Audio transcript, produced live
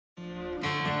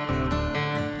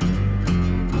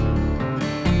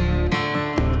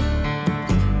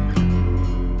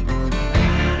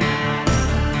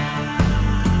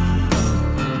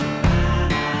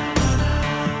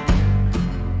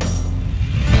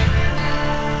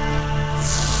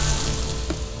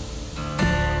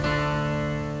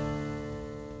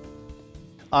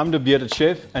I'm the bearded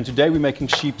chef, and today we're making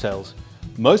sheep tails.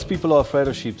 Most people are afraid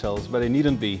of sheep tails, but they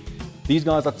needn't be. These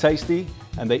guys are tasty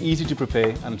and they're easy to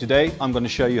prepare, and today I'm going to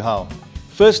show you how.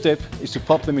 First step is to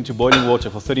pop them into boiling water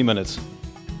for 30 minutes.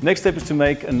 Next step is to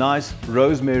make a nice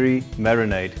rosemary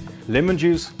marinade. Lemon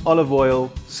juice, olive oil,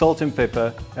 salt and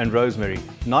pepper, and rosemary.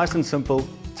 Nice and simple,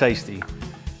 tasty.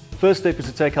 First step is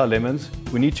to take our lemons.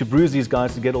 We need to bruise these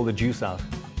guys to get all the juice out.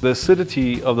 The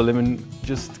acidity of the lemon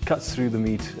just cuts through the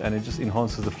meat and it just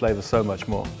enhances the flavor so much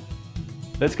more.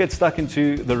 Let's get stuck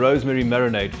into the rosemary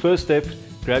marinade. First step,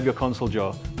 grab your console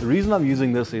jar. The reason I'm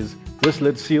using this is this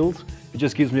lid seals. It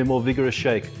just gives me a more vigorous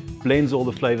shake, blends all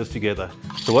the flavors together.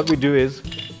 So what we do is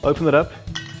open it up,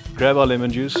 grab our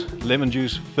lemon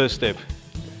juice, first step.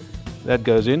 That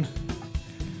goes in.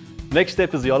 Next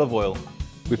step is the olive oil.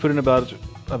 We put in about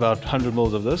 100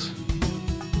 ml of this.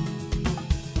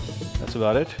 That's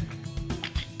about it.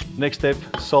 Next step,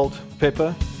 salt,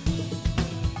 pepper.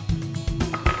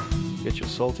 Get your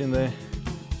salt in there.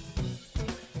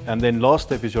 And then last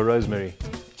step is your rosemary,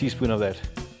 a teaspoon of that.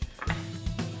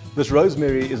 This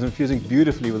rosemary is infusing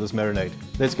beautifully with this marinade.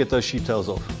 Let's get those sheep tails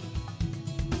off.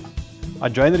 I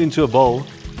drain it into a bowl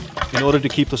in order to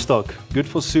keep the stock. Good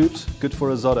for soups, good for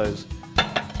risottos.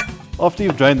 After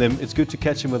you've drained them, it's good to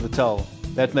catch them with a towel.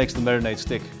 That makes the marinade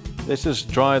stick. Let's just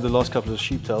dry the last couple of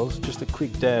sheep tails, just a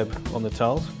quick dab on the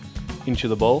towels into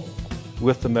the bowl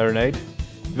with the marinade.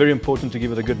 Very important to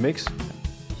give it a good mix,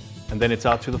 and then it's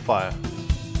out to the fire.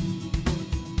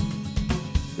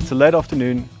 It's a late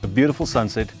afternoon, a beautiful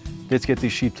sunset. Let's get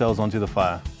these sheep tails onto the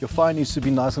fire. Your fire needs to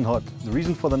be nice and hot. The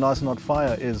reason for the nice and hot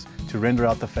fire is to render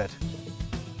out the fat.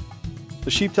 The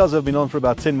sheep tails have been on for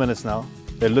about 10 minutes now.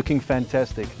 They're looking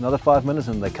fantastic. Another 5 minutes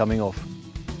and they're coming off.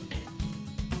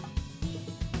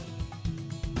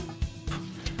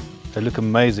 They look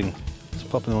amazing. Let's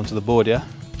pop them onto the board, yeah?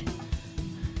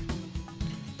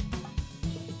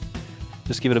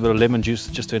 Just give it a bit of lemon juice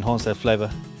just to enhance that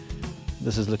flavor.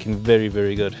 This is looking very,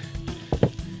 very good.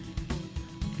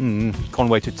 Can't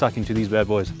wait to tuck into these bad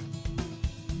boys.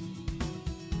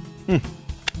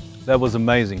 That was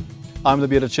amazing. I'm the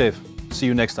bearded chef. See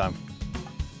you next time.